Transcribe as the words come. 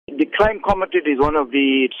crime committed is one of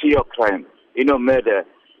the serial crime, murder.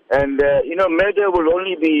 And, murder will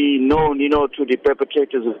only be known, to the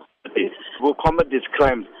perpetrators who commit these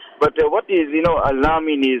crimes. But what is,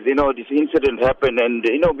 alarming is, this incident happened, and,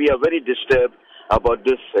 we are very disturbed about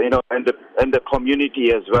this, and the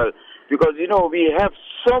community as well. Because, we have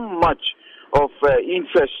so much of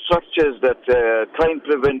infrastructures that crime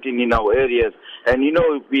preventing in our areas. And,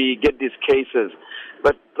 we get these cases.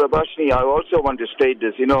 But, Prabashini, I also want to state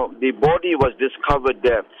this, the body was discovered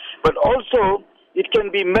there. But also, it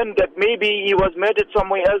can be meant that maybe he was murdered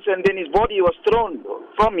somewhere else and then his body was thrown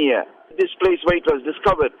from here, this place where it was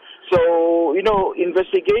discovered. So,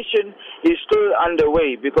 investigation is still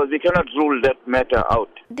underway because we cannot rule that matter out.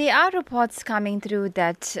 There are reports coming through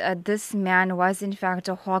that this man was in fact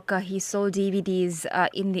a hawker. He sold DVDs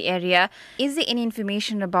in the area. Is there any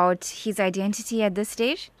information about his identity at this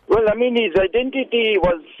stage? Well, his identity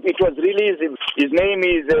was released. His name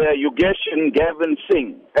is Yogeshen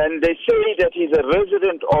Singh. And they say that he's a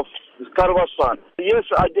resident of Karwasan. Yes,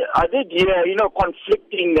 I did hear,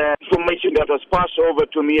 conflicting information that was passed over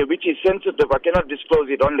to me, which is sensitive. I cannot disclose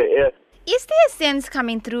it on the air. Is there a sense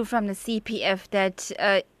coming through from the CPF that,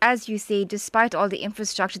 as you say, despite all the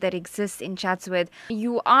infrastructure that exists in Chatsworth,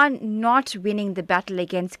 you are not winning the battle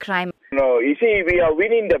against crime? No, you see, we are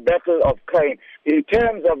winning the battle of crime. In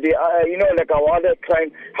terms of the, like our other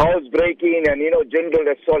crime, housebreaking and, general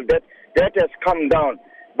assault, that has come down.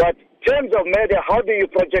 But in terms of murder, how do you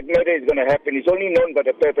project murder is going to happen? It's only known by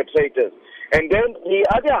the perpetrators. And then the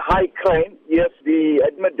other high crime, yes, we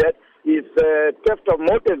admit that, is theft of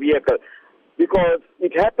motor vehicle, because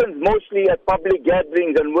it happens mostly at public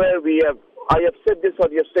gatherings and where I have said this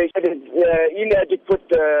on your station, inadequate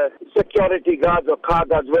security guards or car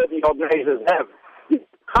guards where the organizers have.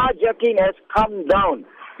 Carjacking has come down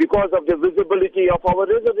because of the visibility of our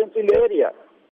residents in the area.